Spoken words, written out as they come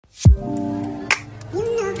I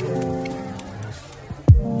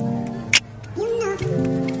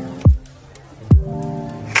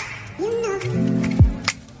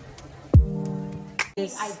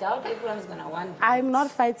doubt everyone's gonna want. I'm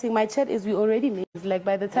not fighting. My chat is we already made. Like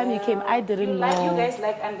by the time you came, I didn't know. You guys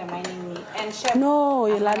like undermining me. And chef, No,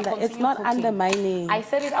 I'm gonna Yolanda, it's continue not cooking. undermining. I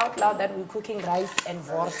said it out loud that we're cooking rice and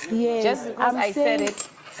wors. Yes, Just because I said it,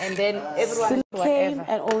 and then everyone came whatever.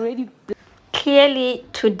 and already. Clearly,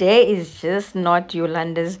 today is just not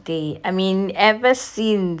Yolanda's day. I mean, ever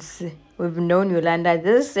since we've known Yolanda,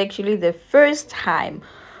 this is actually the first time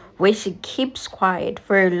where she keeps quiet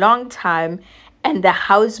for a long time, and the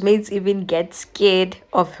housemates even get scared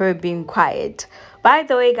of her being quiet. By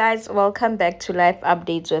the way, guys, welcome back to Life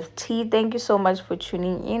Updates with T. Thank you so much for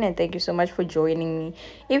tuning in, and thank you so much for joining me.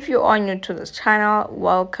 If you are new to this channel,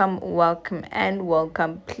 welcome, and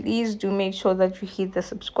welcome. Please do make sure that you hit the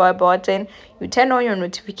subscribe button, you turn on your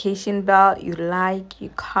notification bell, you like, you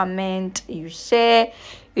comment, you share,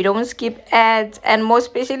 you don't skip ads, and more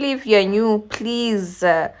especially if you're new, please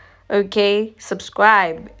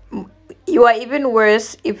subscribe. You are even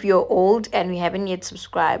worse if you're old and you haven't yet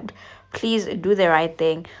subscribed. Please do the right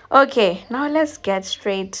thing. Okay, now let's get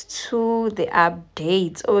straight to the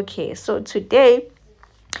updates. Okay, so today,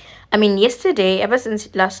 yesterday, ever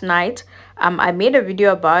since last night, I made a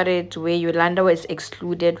video about it where Yolanda was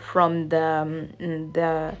excluded from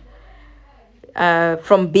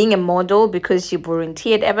from being a model because she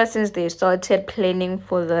volunteered. Ever since they started planning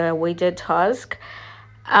for the wager task,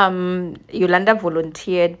 Yolanda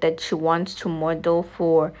volunteered that she wants to model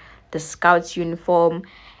for the Scouts uniform,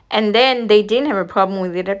 and then they didn't have a problem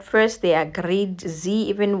with it at first. They agreed. Z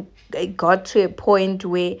even got to a point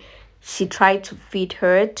where she tried to fit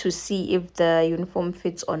her to see if the uniform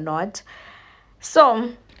fits or not.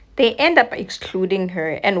 So they end up excluding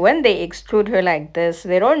her, and when they exclude her like this,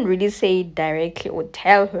 they don't really say it directly or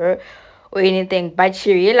tell her or anything, but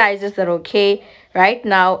she realizes that okay, right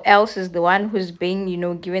now else is the one who's being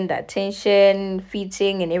given the attention,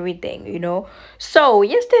 fitting and everything. So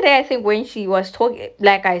yesterday, I think when she was talking,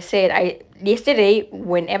 like I said, yesterday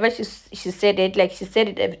whenever she said it, like she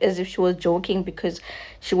said it as if she was joking, because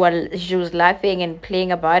she was laughing and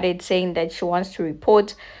playing about it, saying that she wants to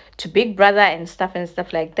report to Big Brother and stuff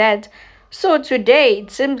like that. So today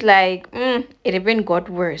it seems like it even got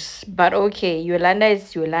worse. But okay, Yolanda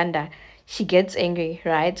is Yolanda. She gets angry,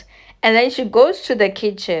 right? And then she goes to the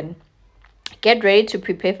kitchen, get ready to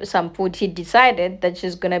prepare for some food. She decided that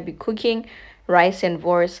she's gonna be cooking rice and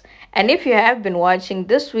vors. And if you have been watching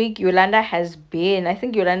this week, Yolanda has been, I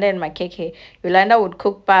think Yolanda and Makeke, Yolanda would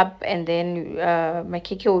cook pap, and then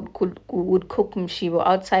Makeke would cook mshibo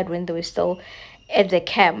outside when they were still at the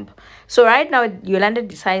camp. So right now Yolanda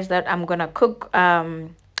decides that I'm gonna cook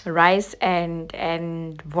rice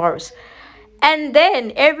and vors. And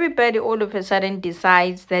then everybody all of a sudden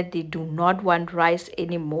decides that they do not want rice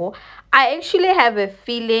anymore. I actually have a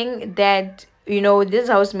feeling that, these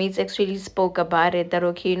housemates actually spoke about it, that,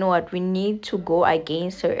 okay, you know what, we need to go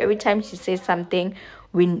against her. Every time she says something,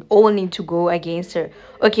 we all need to go against her.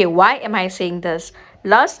 Okay, why am I saying this?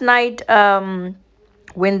 Last night,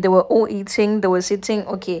 when they were all eating, they were sitting,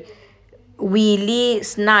 okay, Willie,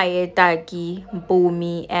 Snaye, Taki,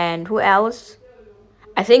 Bomi, and who else?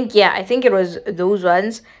 I think it was those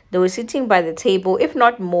ones. They were sitting by the table, if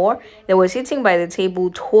not more. They were sitting by the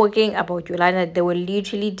table talking about Yolanda. They were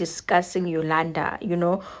literally discussing Yolanda.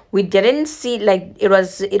 We didn't see, like, it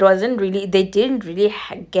wasn't really, they didn't really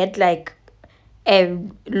get like a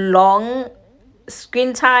long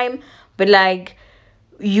screen time, but like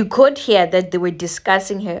you could hear that they were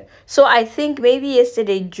discussing her. So I think maybe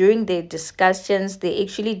yesterday during their discussions, they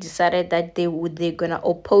actually decided that they're gonna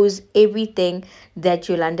oppose everything that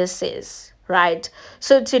Yolanda says, right?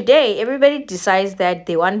 So today everybody decides that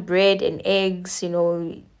they want bread and eggs,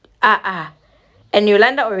 and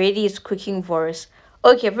Yolanda already is cooking for us.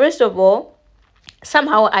 Okay, first of all,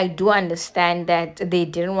 somehow I do understand that they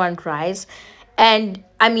didn't want rice, and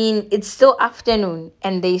it's still afternoon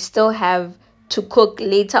and they still have to cook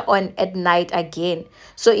later on at night again.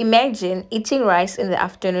 So imagine eating rice in the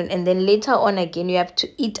afternoon, and then later on again you have to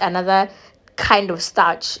eat another kind of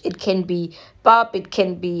starch. It can be pap, it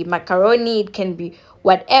can be macaroni, it can be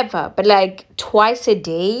whatever, but like twice a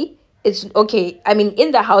day, it's okay.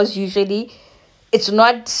 In the house usually it's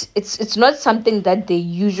not something that they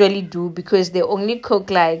usually do, because they only cook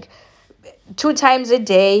like 2 times a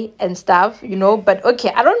day and stuff, but okay,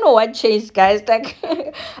 I don't know what changed, guys. Like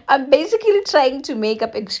I'm basically trying to make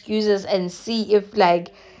up excuses and see if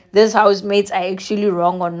like these housemates are actually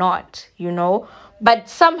wrong or not. But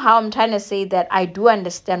somehow I'm trying to say that I do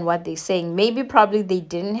understand what they're saying. Maybe probably they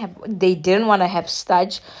didn't want to have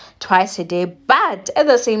starch twice a day, but at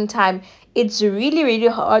the same time, it's really really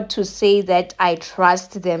hard to say that I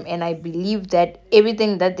trust them and I believe that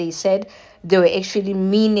everything that they said, they were actually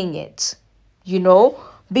meaning it,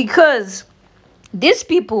 because these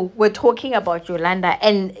people were talking about Yolanda,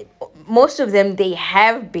 and most of them, they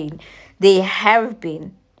have been,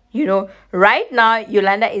 right now.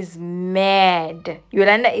 Yolanda is mad.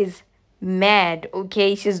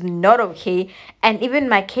 Okay, she's not okay. And even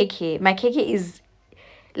my keke is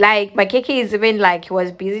even like, he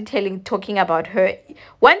was busy talking about her.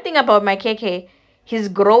 One thing about my keke, he's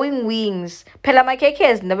growing wings. Pela my keke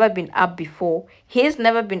has never been up before. He's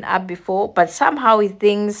never been up before, but somehow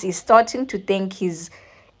he's starting to think he's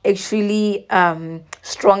actually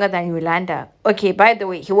stronger than Yolanda. Okay, by the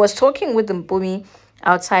way, he was talking with Mpumi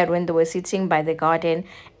outside when they were sitting by the garden,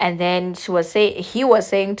 and then he was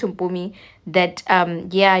saying to Mpumi that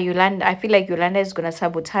yeah, Yolanda, I feel like Yolanda is gonna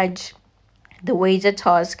sabotage the wager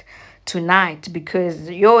task tonight, because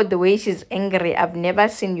the way she's angry, I've never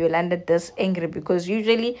seen Yolanda this angry, because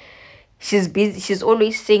usually she's busy, she's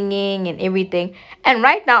always singing and everything, and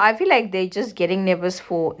right now I feel like they're just getting nervous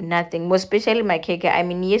for nothing, more especially my keke. I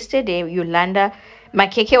mean, yesterday my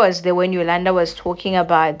keke was there when Yolanda was talking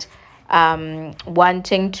about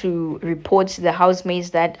wanting to report the housemates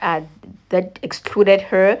that excluded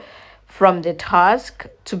her from the task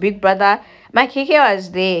to Big Brother. My keke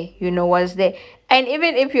was there, was there. And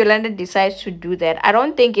even if Yolanda decides to do that, I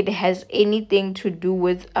don't think it has anything to do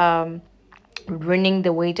with running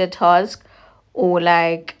the waiter task, or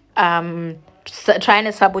like trying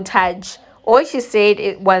to sabotage. All she said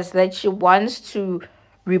it was that she wants to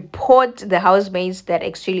report the housemates that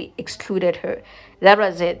actually excluded her. That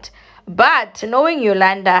was it. But knowing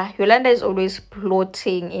Yolanda is always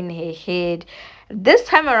plotting in her head. This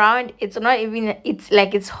time around, it's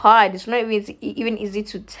hard. It's not even easy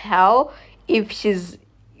to tell if she's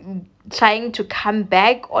trying to come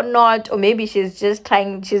back or not, or maybe she's just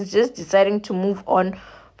deciding to move on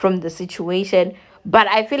from the situation. But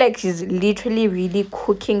I feel like she's literally really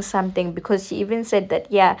cooking something, because she even said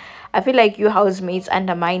that, yeah, I feel like you housemates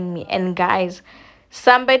undermine me. And guys,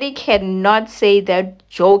 somebody cannot say that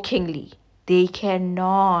jokingly. They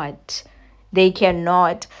cannot.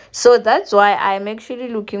 So that's why I'm actually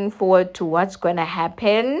looking forward to what's gonna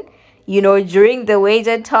happen, during the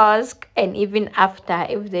wager task, and even after,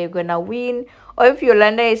 if they're gonna win, or if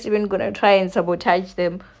Yolanda is even gonna try and sabotage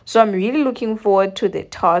them. So I'm really looking forward to the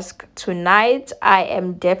task tonight. I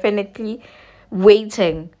am definitely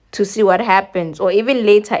waiting to see what happens, or even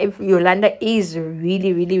later, if Yolanda is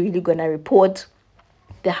really really really gonna report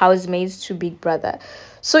the housemates to Big Brother.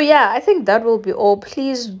 So yeah, I think that will be all.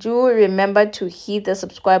 Please do remember to hit the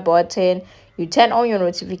subscribe button, you turn on your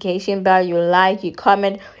notification bell, you like, you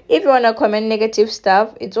comment. If you want to comment negative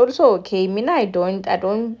stuff, it's also okay. I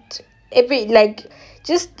don't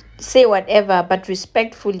just say whatever, but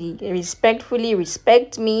respectfully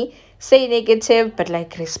respect me. Say negative, but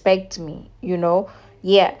like respect me,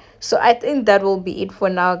 yeah. So I think that will be it for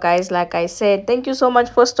now, guys. Like I said, thank you so much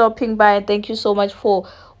for stopping by, and thank you so much for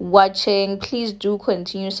watching. Please do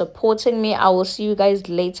continue supporting me. I will see you guys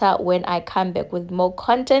later when I come back with more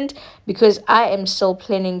content, because I am still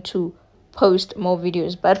planning to post more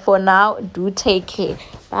videos. But for now, do take care.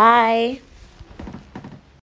 Bye.